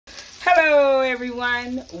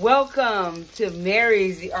everyone. Welcome to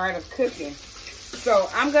Mary's The Art of Cooking. So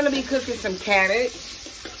I'm going to be cooking some cabbage,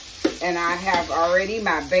 and I have already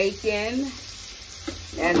my bacon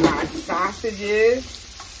and my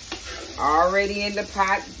sausages already in the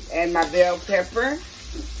pot, and my bell pepper.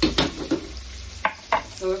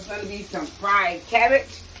 So it's going to be some fried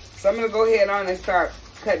cabbage. So I'm going to go ahead on and start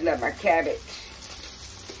cutting up my cabbage.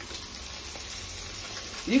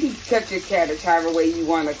 You can cut your cabbage however way you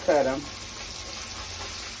want to cut them.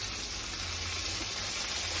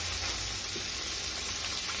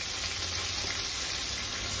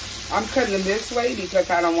 I'm cutting them this way because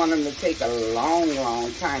I don't want them to take a long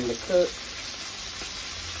time to cook.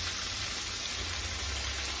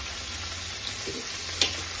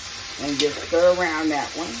 And just stir around that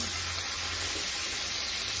one.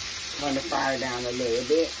 Turn the fire down a little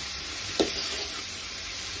bit.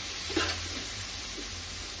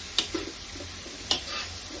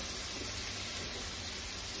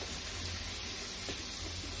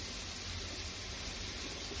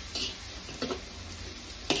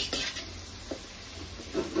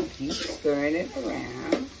 Keep stirring it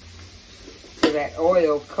around so that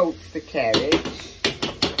oil coats the cabbage.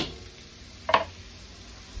 I'm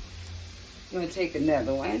going to take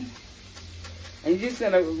another one. And you're just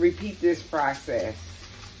going to repeat this process.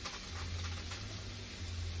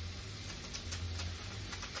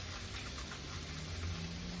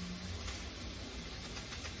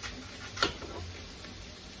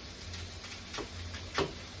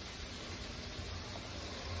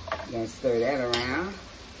 I'm going to stir that around.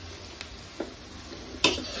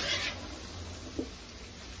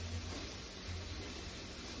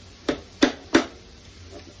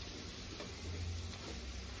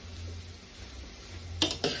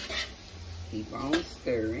 Keep on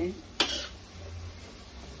stirring.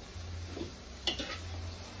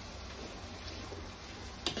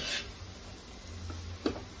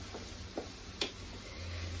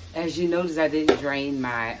 As you notice, I didn't drain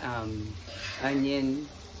my onion.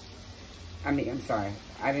 I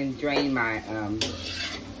didn't drain my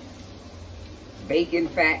bacon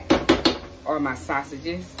fat or my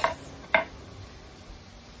sausages.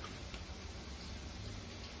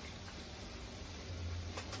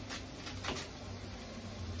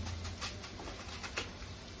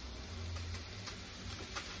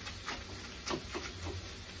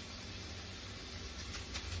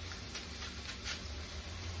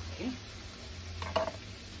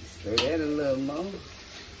 Stir that a little more.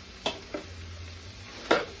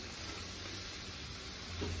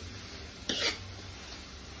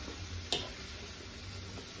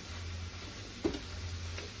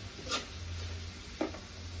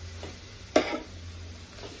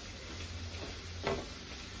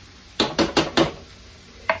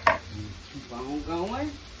 Keep on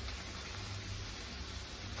going.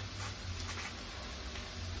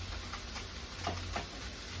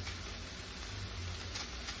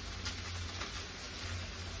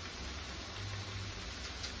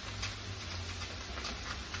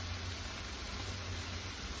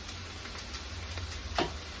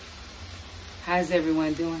 How's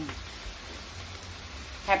everyone doing?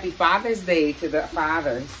 Happy Father's Day to the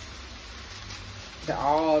fathers. To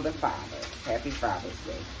all the fathers. Happy Father's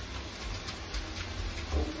Day.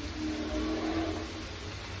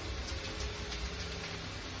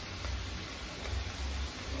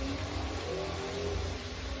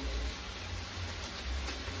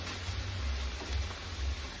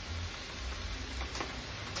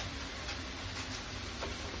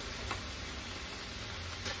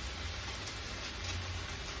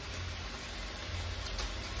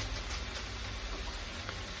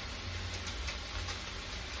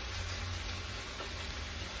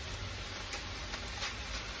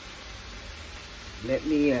 Let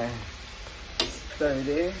me stir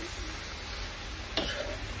this.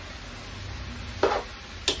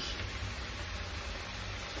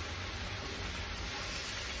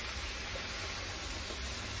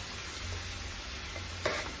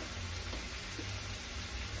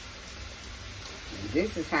 And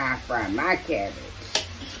this is how I fry my cabbage.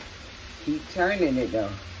 Keep turning it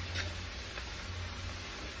though.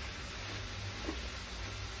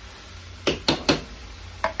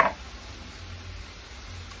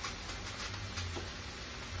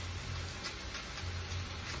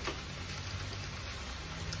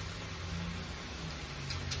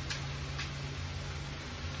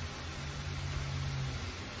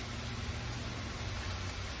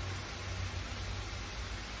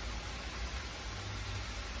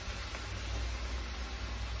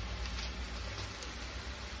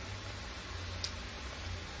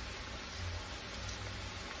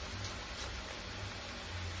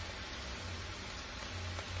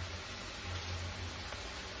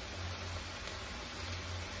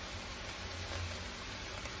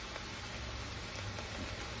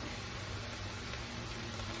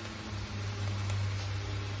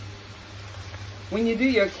 When you do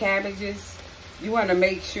your cabbages, you want to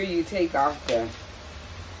make sure you take off the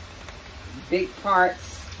big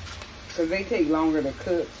parts because they take longer to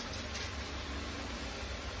cook.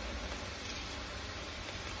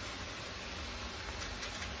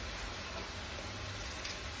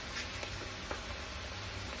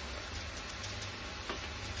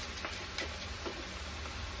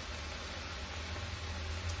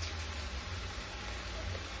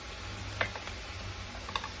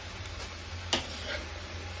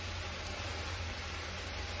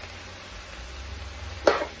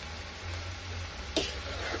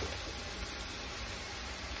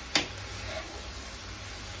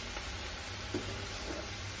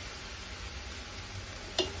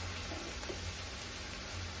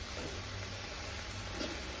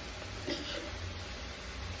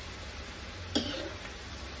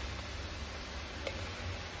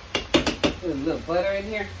 Put a little butter in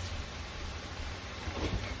here.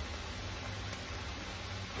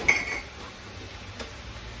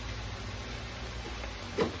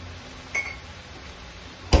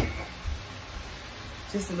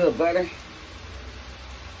 Just a little butter.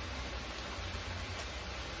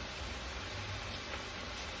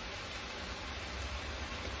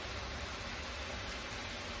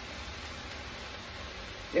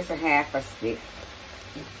 Just a half a stick.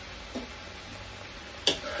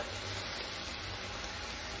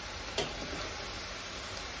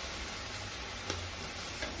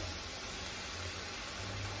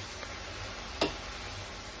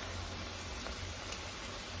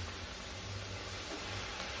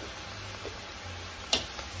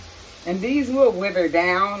 And these will wither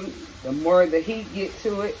down the more the heat gets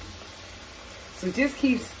to it. So just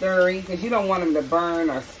keep stirring because you don't want them to burn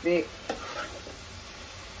or stick.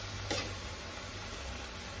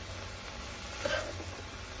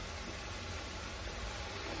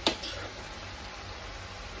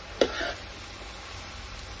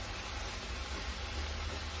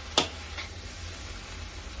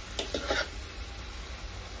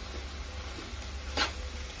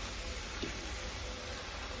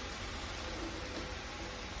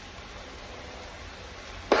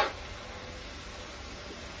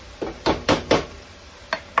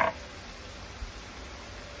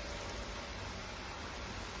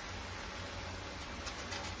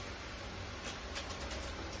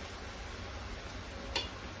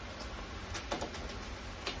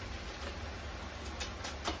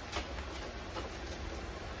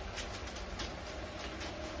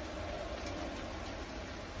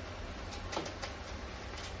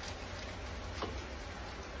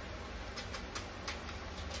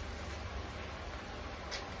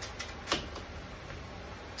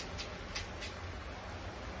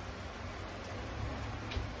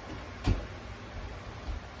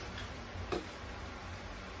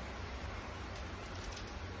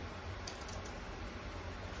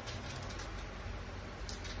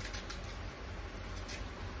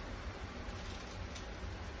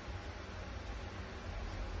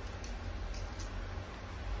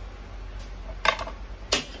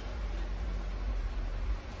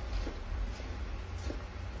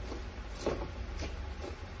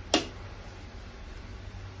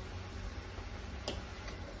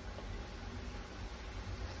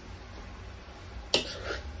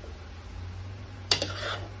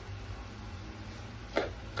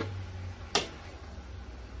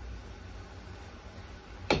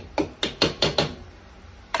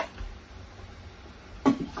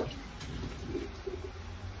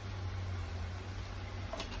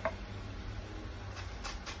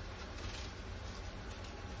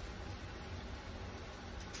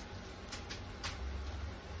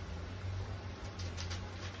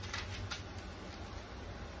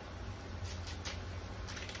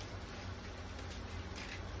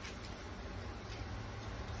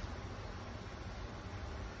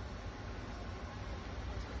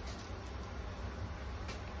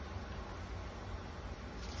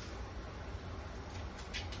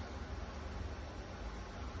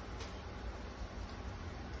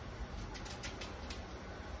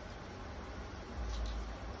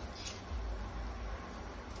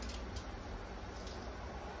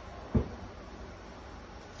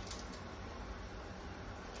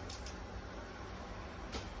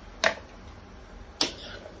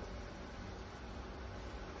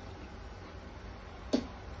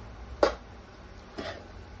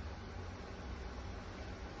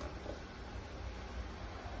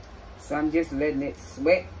 So I'm just letting it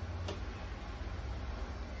sweat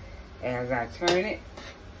as I turn it.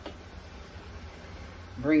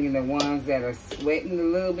 Bringing the ones that are sweating a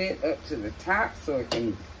little bit up to the top so it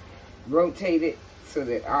can rotate it so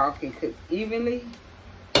that all can cook evenly.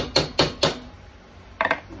 All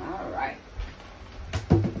right.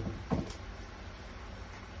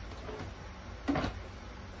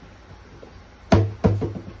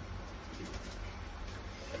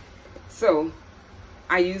 So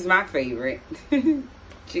I use my favorite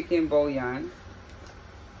chicken bouillon.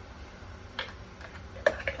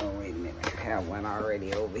 Oh, wait a minute. I have one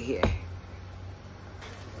already over here.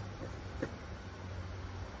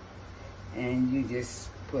 And you just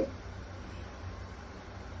put,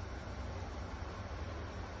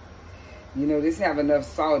 you know, this have enough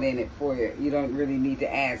salt in it for you. You don't really need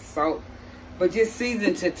to add salt, but just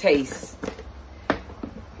season to taste.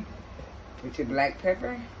 With your black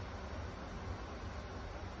pepper.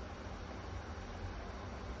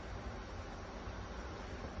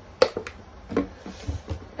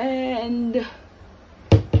 And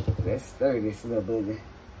let's stir this little booger.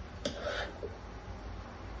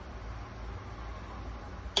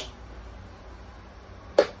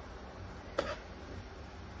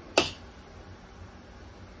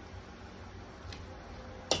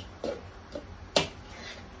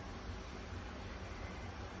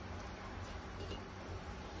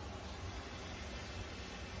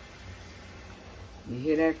 You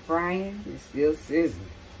hear that frying? It's still sizzling.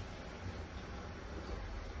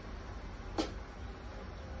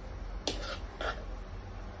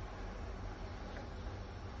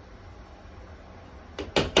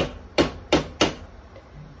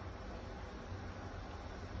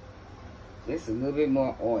 Just a little bit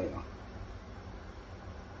more oil.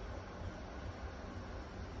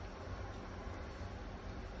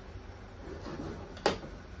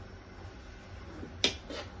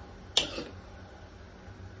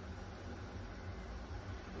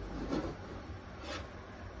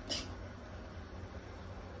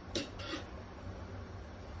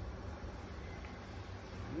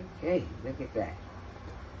 Okay, look at that.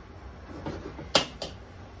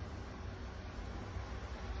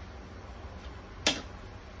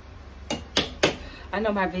 I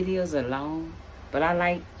know my videos are long, but I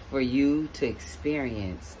like for you to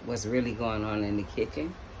experience what's really going on in the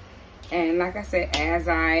kitchen. And like I said, as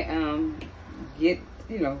I get,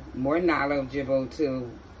 you know, more knowledgeable to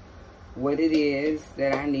what it is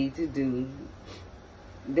that I need to do,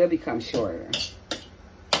 they'll become shorter.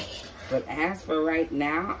 But as for right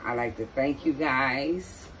now, I like to thank you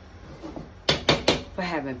guys for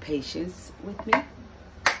having patience with me.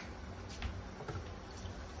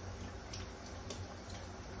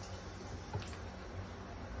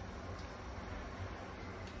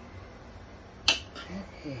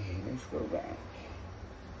 Okay, let's go back.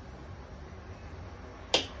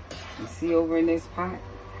 You see over in this pot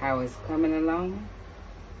how it's coming along?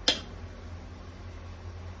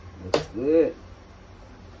 Looks good.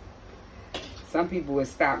 Some people will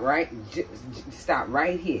stop right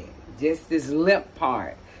here. Just this limp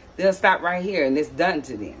part. They'll stop right here and it's done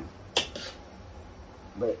to them.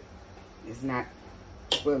 But it's not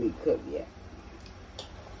fully cooked yet.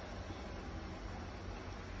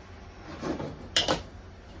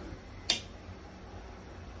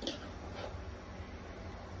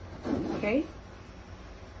 Okay.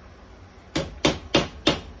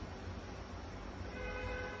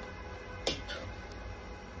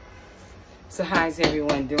 So how's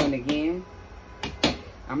everyone doing again?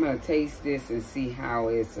 I'm gonna taste this and see how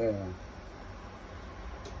it's the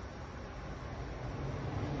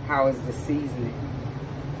seasoning.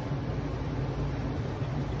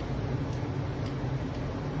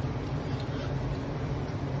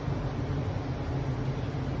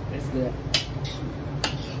 That's good.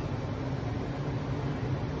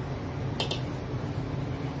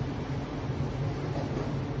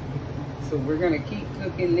 So we're gonna keep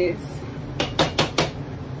cooking this.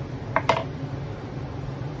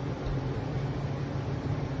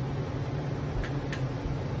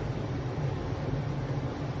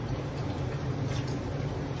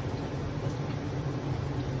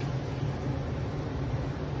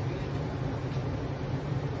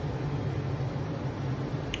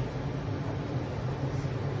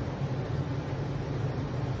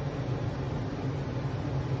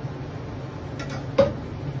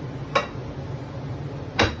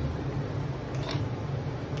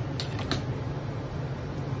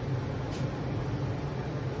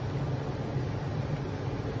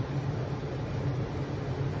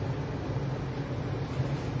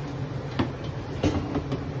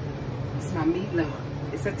 My meatloaf.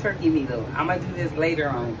 It's a turkey meatloaf. I'm gonna do this later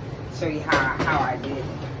on. Show you how I did it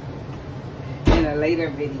in a later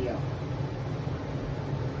video.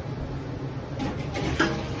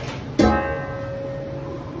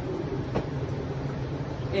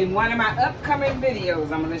 In one of my upcoming videos,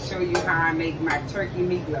 I'm gonna show you how I make my turkey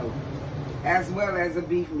meatloaf, as well as a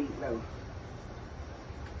beef meatloaf.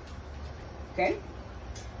 Okay?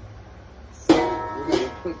 So we're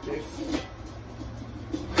gonna put this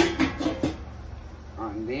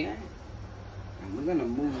on there. And we're gonna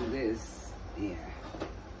move this, yeah,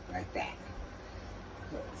 like that.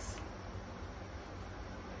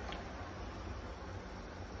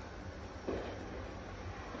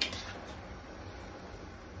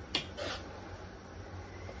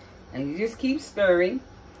 And you just keep stirring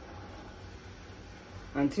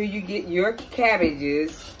until you get your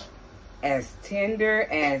cabbages as tender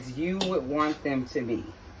as you would want them to be.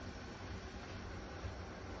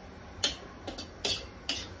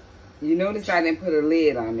 You notice I didn't put a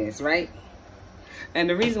lid on this, right? And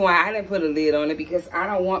the reason why I didn't put a lid on it, because I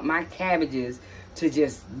don't want my cabbages to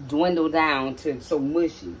just dwindle down to so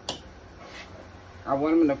mushy. I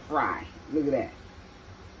want them to fry. Look at that.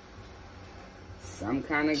 Some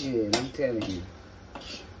kind of good, I'm telling you.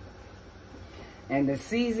 And the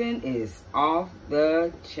season is off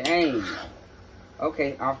the chain.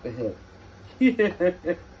 Okay, off the hook.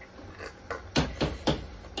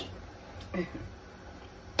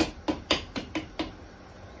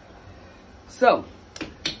 So,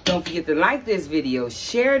 don't forget to like this video,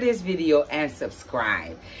 share this video, and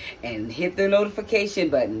subscribe. And hit the notification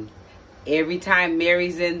button. Every time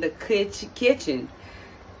Mary's in the kitchen,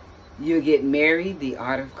 you'll get Mary, the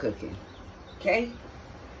Art of Cooking. Okay?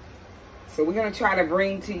 So we're going to try to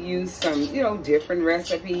bring to you some, different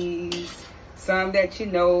recipes. Some that you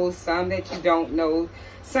know, some that you don't know.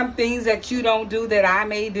 Some things that you don't do that I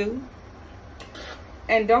may do.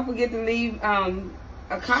 And don't forget to leave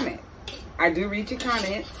a comment. I do read your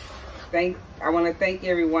comments. I want to thank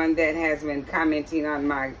everyone that has been commenting on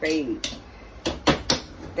my page.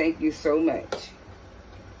 Thank you so much.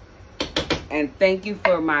 And thank you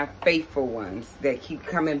for my faithful ones that keep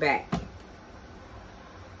coming back.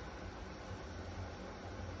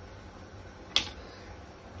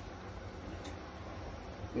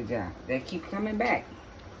 Good job. That keep coming back.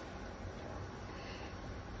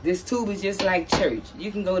 This tube is just like church.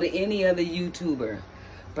 You can go to any other YouTuber.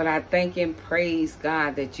 But I thank and praise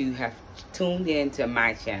God that you have tuned in to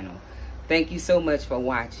my channel. Thank you so much for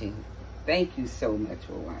watching. Thank you so much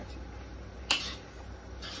for watching.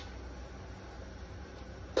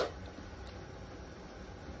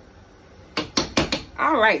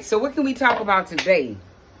 All right, so what can we talk about today?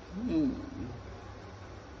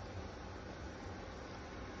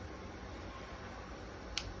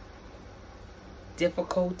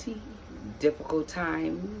 Difficulty, difficult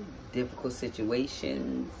time, difficult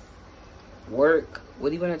situations, work. What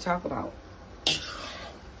do you want to talk about?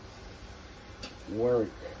 Work.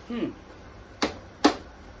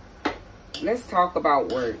 Let's talk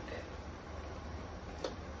about work.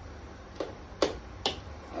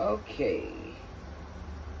 Okay.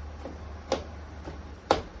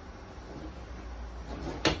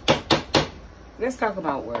 Let's talk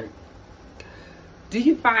about work. Do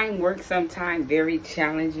you find work sometimes very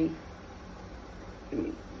challenging?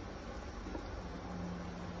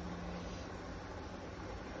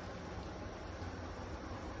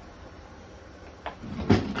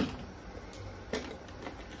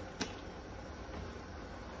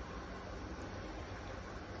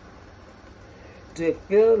 Do it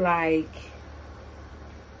feel like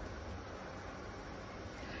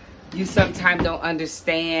you sometimes don't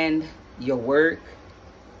understand your work?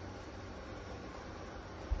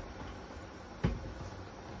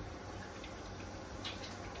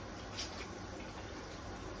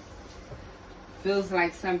 Feels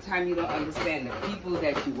like sometimes you don't understand the people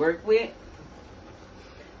that you work with?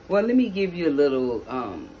 Well, let me give you a little,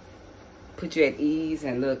 put you at ease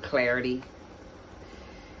and a little clarity.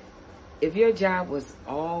 If your job was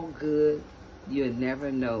all good, you'll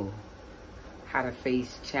never know how to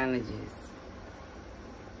face challenges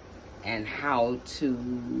and how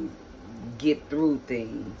to get through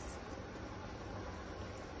things.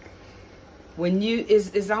 When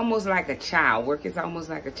it's almost like a child. Work is almost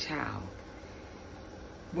like a child.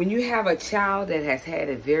 When you have a child that has had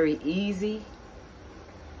it very easy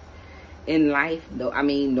in life,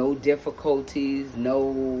 no difficulties,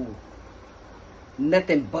 nothing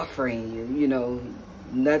buffering you,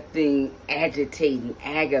 nothing agitating,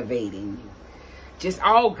 aggravating you. Just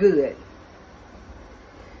all good.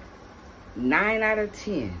 9 out of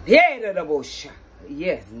 10.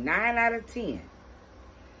 Yes, 9 out of 10.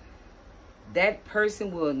 That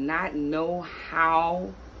person will not know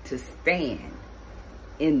how to stand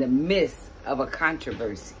in the midst of a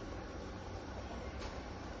controversy.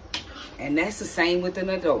 And that's the same with an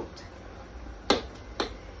adult.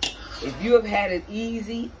 If you have had it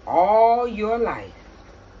easy all your life,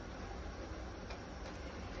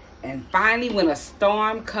 and finally when a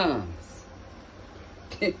storm comes,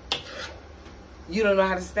 you don't know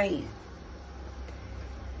how to stand.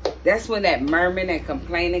 That's when that murmuring and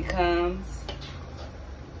complaining comes.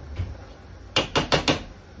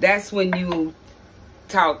 That's when you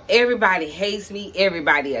talk, everybody hates me,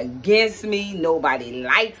 everybody against me, nobody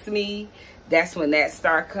likes me. That's when that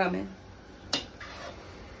start coming.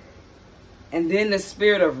 And then the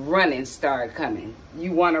spirit of running start coming.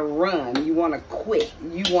 You want to run, you want to quit,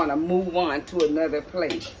 you want to move on to another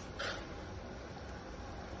place.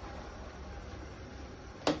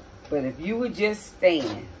 But if you would just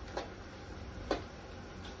stand,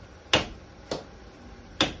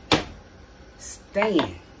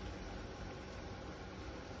 stand.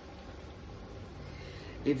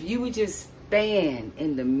 If you would just stand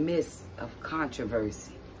in the midst of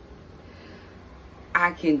controversy,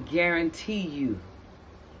 I can guarantee you,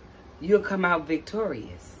 you'll come out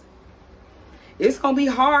victorious. It's going to be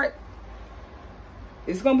hard.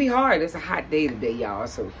 It's going to be hard. It's a hot day today, y'all,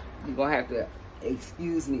 so you're going to have to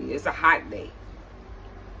excuse me. It's a hot day.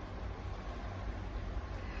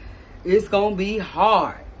 It's going to be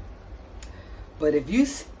hard. But if you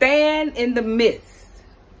stand in the midst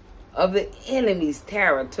of the enemy's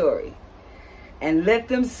territory and let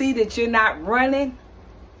them see that you're not running,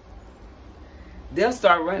 they'll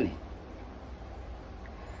start running.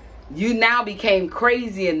 You now became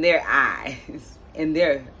crazy in their eyes, in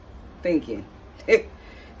their thinking.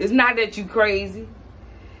 It's not that you crazy.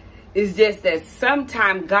 It's just that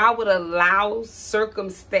sometimes God would allow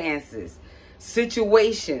circumstances,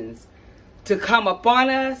 situations to come upon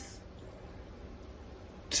us,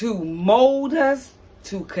 to mold us,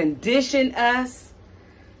 to condition us,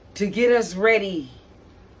 to get us ready,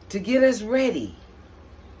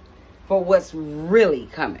 for what's really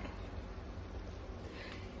coming.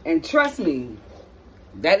 And trust me,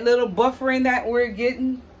 that little buffering that we're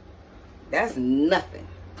getting, that's nothing.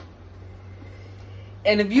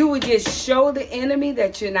 And if you would just show the enemy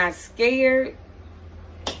that you're not scared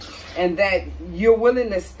and that you're willing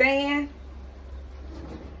to stand,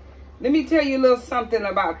 let me tell you a little something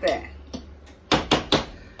about that.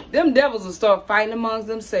 Them devils will start fighting amongst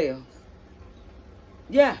themselves.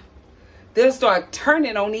 Yeah. They'll start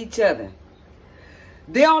turning on each other.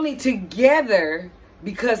 They're only together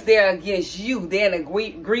because they're against you. They're in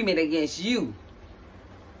agreement against you.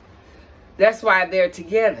 That's why they're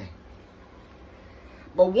together.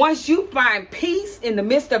 But once you find peace in the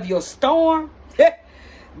midst of your storm, that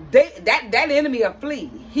enemy will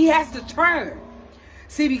flee. He has to turn.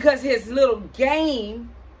 See, because his little game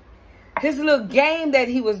that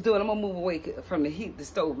he was doing, I'm going to move away from the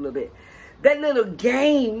stove a little bit. That little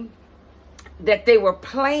game that they were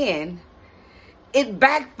playing, it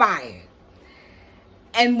backfired.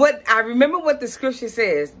 And what I remember what the scripture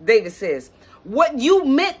says, David says, what you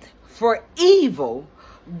meant for evil,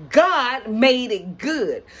 God made it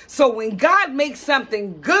good. So when God makes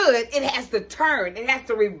something good, it has to turn. It has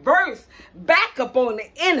to reverse back upon the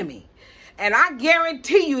enemy. And I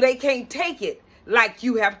guarantee you they can't take it like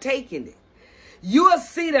you have taken it. You will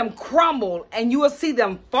see them crumble and you will see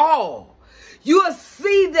them fall. You will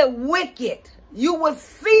see the wicked. You will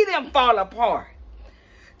see them fall apart.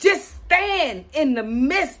 Just stand in the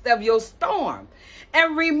midst of your storm.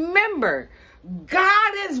 And remember,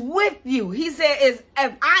 God is with you. He said, if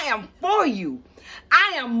I am for you,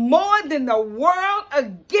 I am more than the world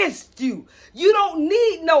against you. You don't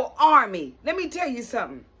need no army. Let me tell you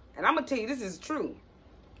something. And I'm going to tell you, this is true.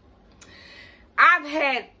 I've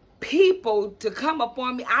had people to come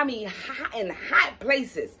upon me, in high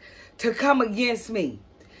places, to come against me.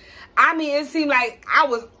 It seemed like I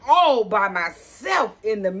was all by myself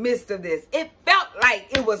in the midst of this. It felt like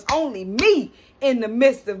it was only me in the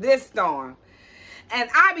midst of this storm. And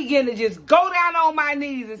I began to just go down on my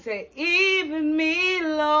knees and say, even me,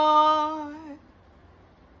 Lord.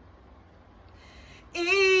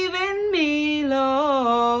 Even me,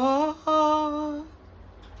 Lord.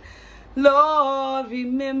 Lord,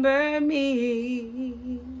 remember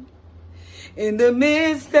me in the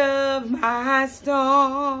midst of my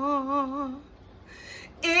storm.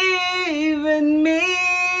 Even me,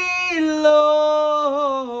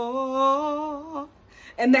 Lord.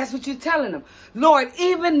 And that's what you're telling them. Lord,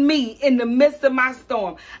 even me in the midst of my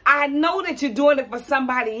storm. I know that you're doing it for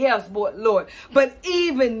somebody else, Lord. But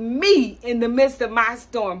even me in the midst of my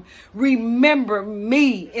storm. Remember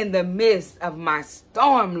me in the midst of my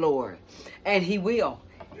storm, Lord. And he will.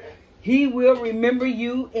 He will remember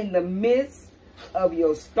you in the midst of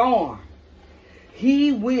your storm.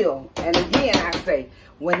 He will. And again, I say,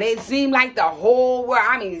 when it seemed like the whole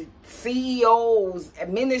world, CEOs,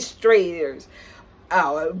 administrators,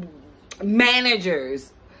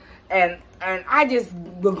 managers, and I just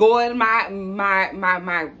would go in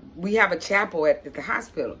we have a chapel at the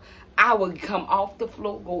hospital. I will come off the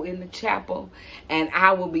floor, go in the chapel, and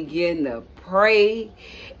I will begin to pray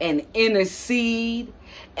and intercede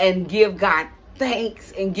and give God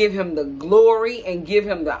thanks and give him the glory and give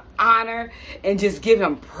him the honor and just give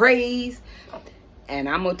him praise. And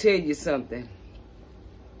I'm going to tell you something.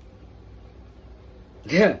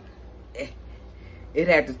 It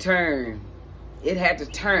had to turn. It had to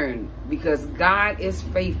turn because God is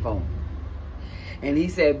faithful. And he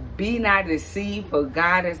said, be not deceived, for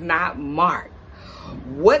God is not marked.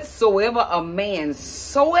 Whatsoever a man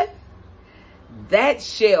soweth, that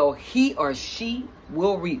shall he or she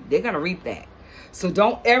will reap. They're going to reap that. So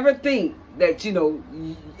don't ever think that, you know,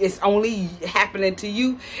 it's only happening to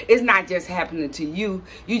you. It's not just happening to you.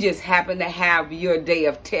 You just happen to have your day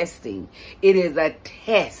of testing. It is a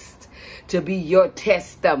test to be your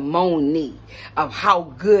testimony of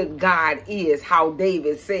how good God is. How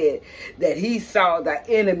David said that he saw the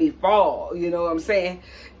enemy fall. You know what I'm saying?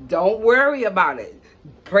 Don't worry about it.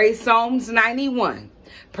 Pray Psalms 91.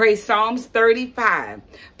 Pray Psalms 35.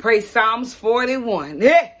 Pray Psalms 41.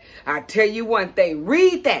 I tell you one thing,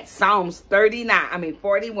 read that Psalms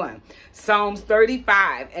 41, Psalms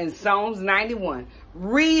 35 and Psalms 91.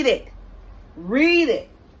 Read it, read it,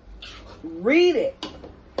 read it,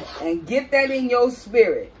 and get that in your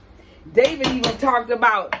spirit. David even talked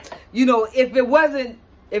about, you know, if it wasn't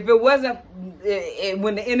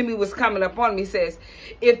when the enemy was coming upon him, he says,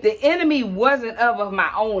 if the enemy wasn't of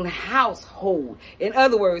my own household, in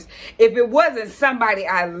other words, if it wasn't somebody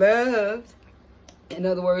I loved, in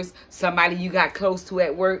other words, somebody you got close to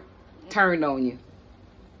at work turned on you,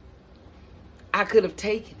 I could have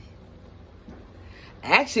taken it.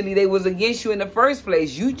 Actually, they was against you in the first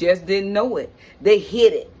place. You just didn't know it. They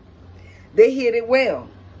hid it. They hid it well.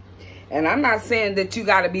 And I'm not saying that you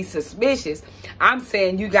got to be suspicious. I'm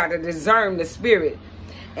saying you got to discern the spirit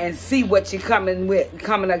and see what you're coming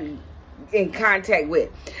in contact with.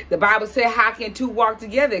 The Bible said, how can two walk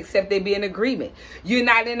together except they be in agreement? You're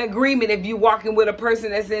not in agreement if you're walking with a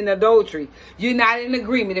person that's in adultery. You're not in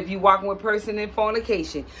agreement if you're walking with a person in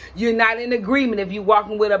fornication. You're not in agreement if you're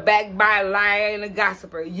walking with a backbiter, liar, and a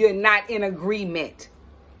gossiper. You're not in agreement.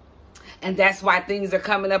 And that's why things are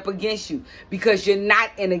coming up against you, because you're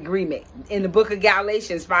not in agreement. In the book of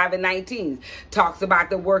Galatians 5:19 talks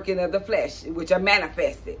about the working of the flesh, which are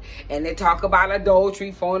manifested. And they talk about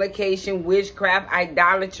adultery, fornication, witchcraft,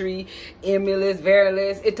 idolatry, emulous,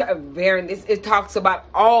 variance. It talks about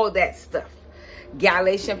all that stuff.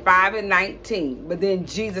 Galatians 5:19. But then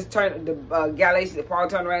Jesus turned Paul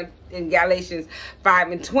turned around in Galatians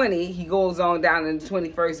 5:20. He goes on down in the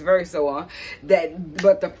 21st verse, so on,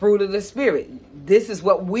 but the fruit of the Spirit. This is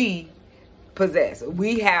what we possess.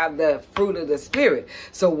 We have the fruit of the Spirit.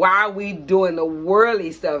 So why are we doing the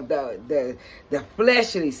worldly stuff, the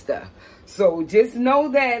fleshly stuff? So just know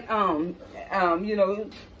that you know,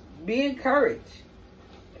 be encouraged.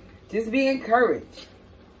 Just be encouraged.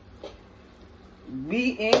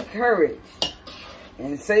 Be encouraged,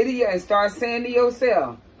 and say to you, and start saying to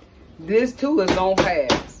yourself, this too is gonna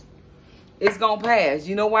pass. It's gonna pass.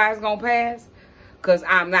 You know why it's gonna pass? Because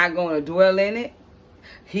I'm not gonna dwell in it.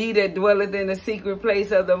 He that dwelleth in the secret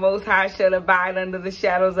place of the Most High shall abide under the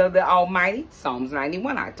shadows of the Almighty. Psalms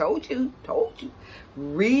 91. I told you.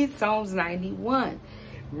 Read Psalms 91.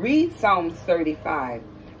 Read Psalms 35.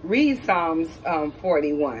 Read Psalms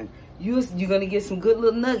 41. You're gonna get some good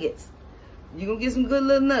little nuggets. You're going to get some good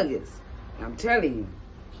little nuggets. I'm telling you.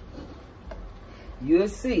 You'll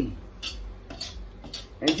see.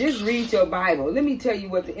 And just read your Bible. Let me tell you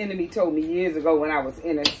what the enemy told me years ago when I was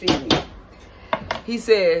interceding. He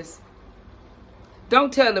says,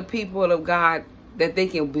 don't tell the people of God that they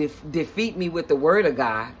can defeat me with the word of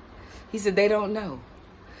God. He said they don't know.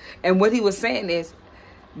 And what he was saying is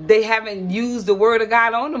they haven't used the word of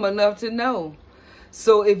God on them enough to know.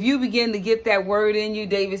 So if you begin to get that word in you,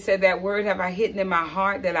 David said, that word have I hidden in my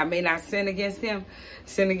heart that I may not sin against him,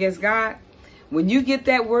 sin against God. When you get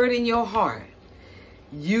that word in your heart,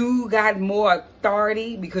 you got more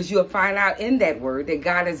authority, because you'll find out in that word that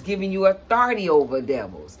God has given you authority over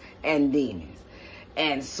devils and demons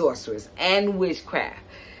and sorcerers and witchcraft.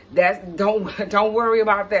 Don't worry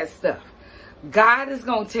about that stuff. God is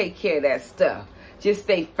going to take care of that stuff. Just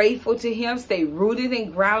stay faithful to him. Stay rooted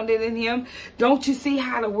and grounded in him. Don't you see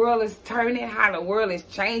how the world is turning? How the world is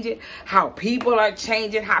changing? How people are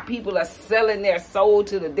changing? How people are selling their soul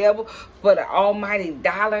to the devil for the almighty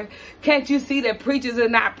dollar? Can't you see that preachers are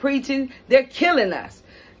not preaching? They're killing us.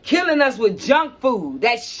 Killing us with junk food.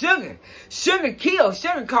 That's sugar. Sugar kills.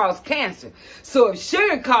 Sugar causes cancer. So if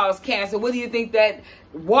sugar causes cancer, what do you think that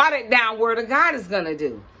watered down word of God is going to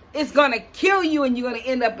do? It's going to kill you, and you're going to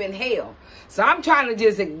end up in hell. So I'm trying to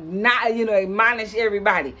just admonish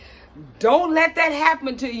everybody. Don't let that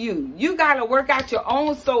happen to you. You got to work out your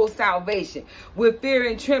own soul salvation with fear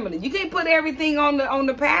and trembling. You can't put everything on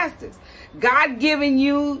the pastors. God giving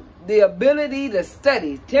you the ability to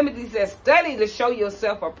study. Timothy says, study to show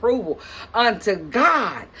yourself approval unto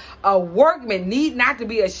God. A workman need not to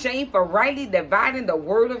be ashamed for rightly dividing the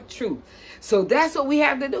word of truth. So that's what we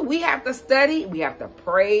have to do. We have to study. We have to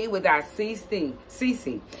pray without ceasing.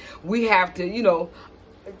 We have to,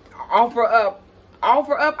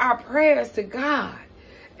 offer up our prayers to God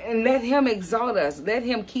and let him exalt us. Let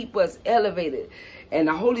him keep us elevated. And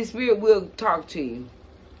the Holy Spirit will talk to you.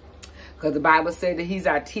 Because the Bible said that he's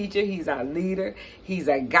our teacher, he's our leader, he's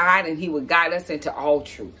our guide, and he will guide us into all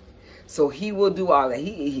truth. So he will do all that.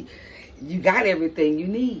 You got everything you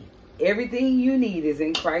need. Everything you need is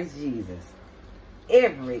in Christ Jesus.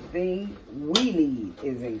 Everything we need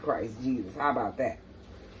is in Christ Jesus. How about that?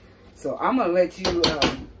 So I'm going to let you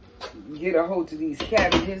get a hold of these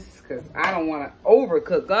cabbages because I don't want to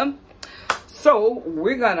overcook them. So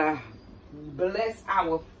we're going to bless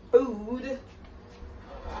our food.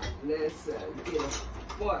 Let's get a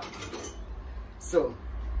fork. So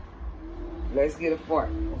let's get a fork.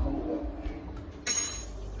 Hold up.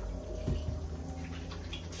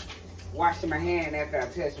 Washing my hand after I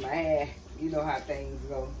touch my hand. You know how things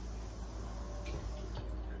go.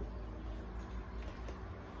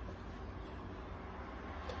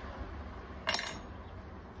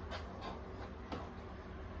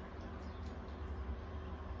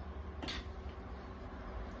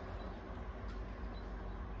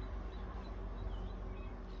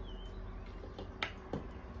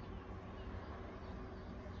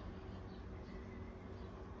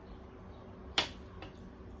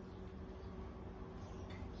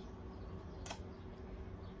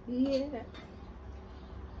 Yeah.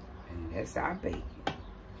 And that's our bacon.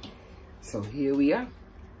 So here we are.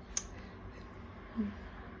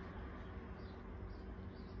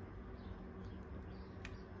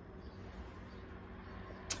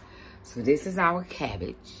 So this is our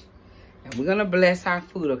cabbage. And we're going to bless our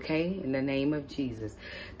food, okay? In the name of Jesus.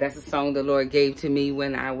 That's a song the Lord gave to me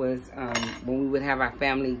when I was, when we would have our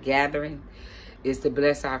family gathering. Is to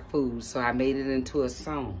bless our food. So I made it into a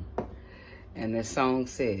song. And the song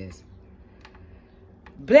says,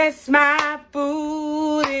 bless my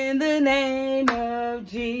food in the name of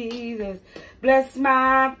Jesus. Bless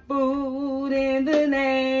my food in the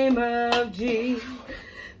name of Jesus.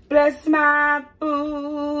 Bless my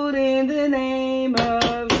food in the name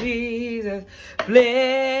of Jesus.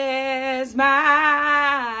 Bless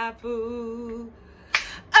my food.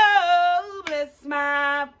 Oh, bless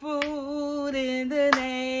my food in the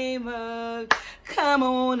name of Jesus. Come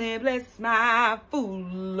on and bless my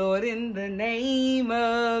food, Lord, in the name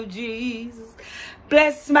of Jesus.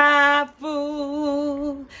 Bless my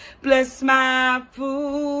food,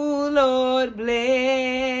 Lord,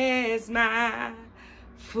 bless my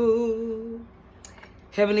food.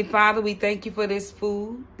 Heavenly Father, we thank you for this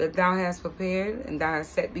food that thou hast prepared and thou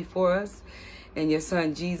hast set before us. In your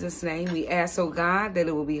son Jesus' name, we ask, oh God, that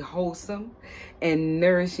it will be wholesome and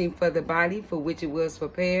nourishing for the body for which it was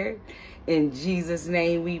prepared. In Jesus'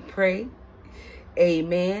 name we pray.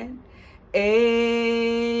 Amen.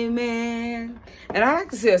 Amen. And I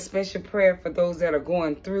like to say a special prayer for those that are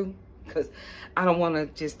going through, because I don't want to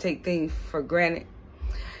just take things for granted.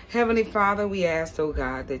 Heavenly Father, we ask, oh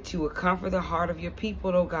God, that you will comfort the heart of your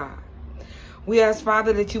people, oh God. We ask,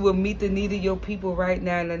 Father, that you will meet the need of your people right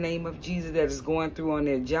now in the name of Jesus that is going through on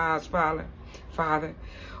their jobs, Father.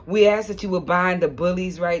 We ask that you will bind the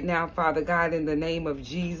bullies right now, Father God, in the name of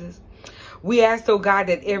Jesus. We ask, oh God,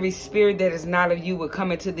 that every spirit that is not of you will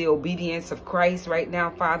come into the obedience of Christ right now,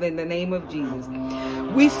 Father, in the name of Jesus.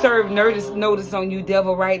 We serve notice on you,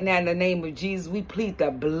 devil, right now in the name of Jesus. We plead the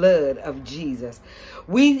blood of Jesus.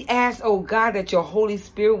 We ask, oh God, that your Holy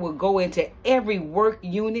Spirit will go into every work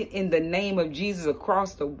unit in the name of Jesus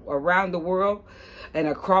around the world and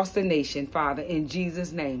across the nation, Father, in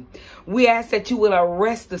Jesus' name. We ask that you will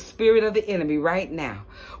arrest the spirit of the enemy right now.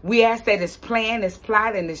 We ask that his plan, his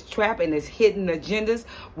plot, and his trap, and his hidden agendas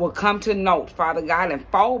will come to naught, Father God, and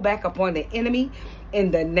fall back upon the enemy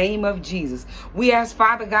in the name of Jesus. We ask,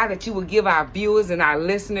 Father God, that you will give our viewers and our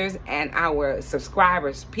listeners and our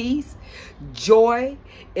subscribers peace, joy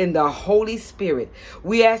in the Holy Spirit.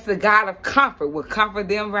 We ask the God of comfort will comfort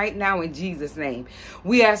them right now in Jesus' name.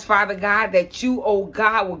 We ask, Father God, that you, oh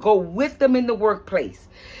God, will go with them in the workplace.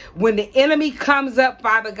 When the enemy comes up,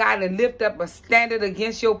 Father God, and lift up a standard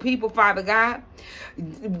against your people, Father God,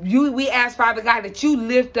 we ask, Father God, that you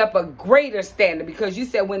lift up a greater standard, because you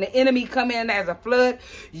said when the enemy come in as a flood, blood,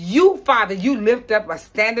 you, Father, you lift up a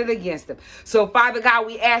standard against them. So, Father God,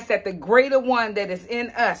 we ask that the greater one that is in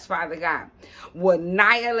us, Father God, will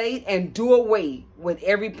annihilate and do away with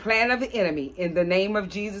every plan of the enemy. In the name of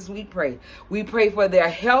Jesus, we pray. We pray for their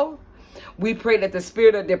health. We pray that the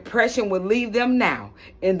spirit of depression will leave them now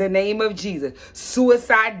in the name of Jesus.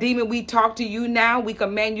 Suicide demon, we talk to you now. We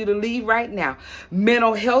command you to leave right now.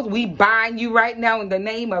 Mental health, we bind you right now in the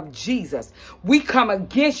name of Jesus. We come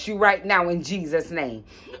against you right now in Jesus' name.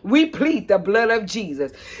 We plead the blood of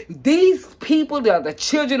Jesus. These people are the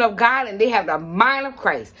children of God and they have the mind of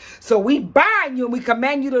Christ. So we bind you and we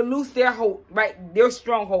command you to loose their hold, right, their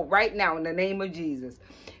stronghold right now in the name of Jesus.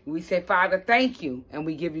 We say, Father, thank you, and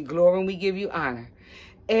we give you glory and we give you honor.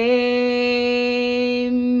 Amen.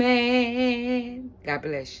 God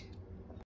bless you.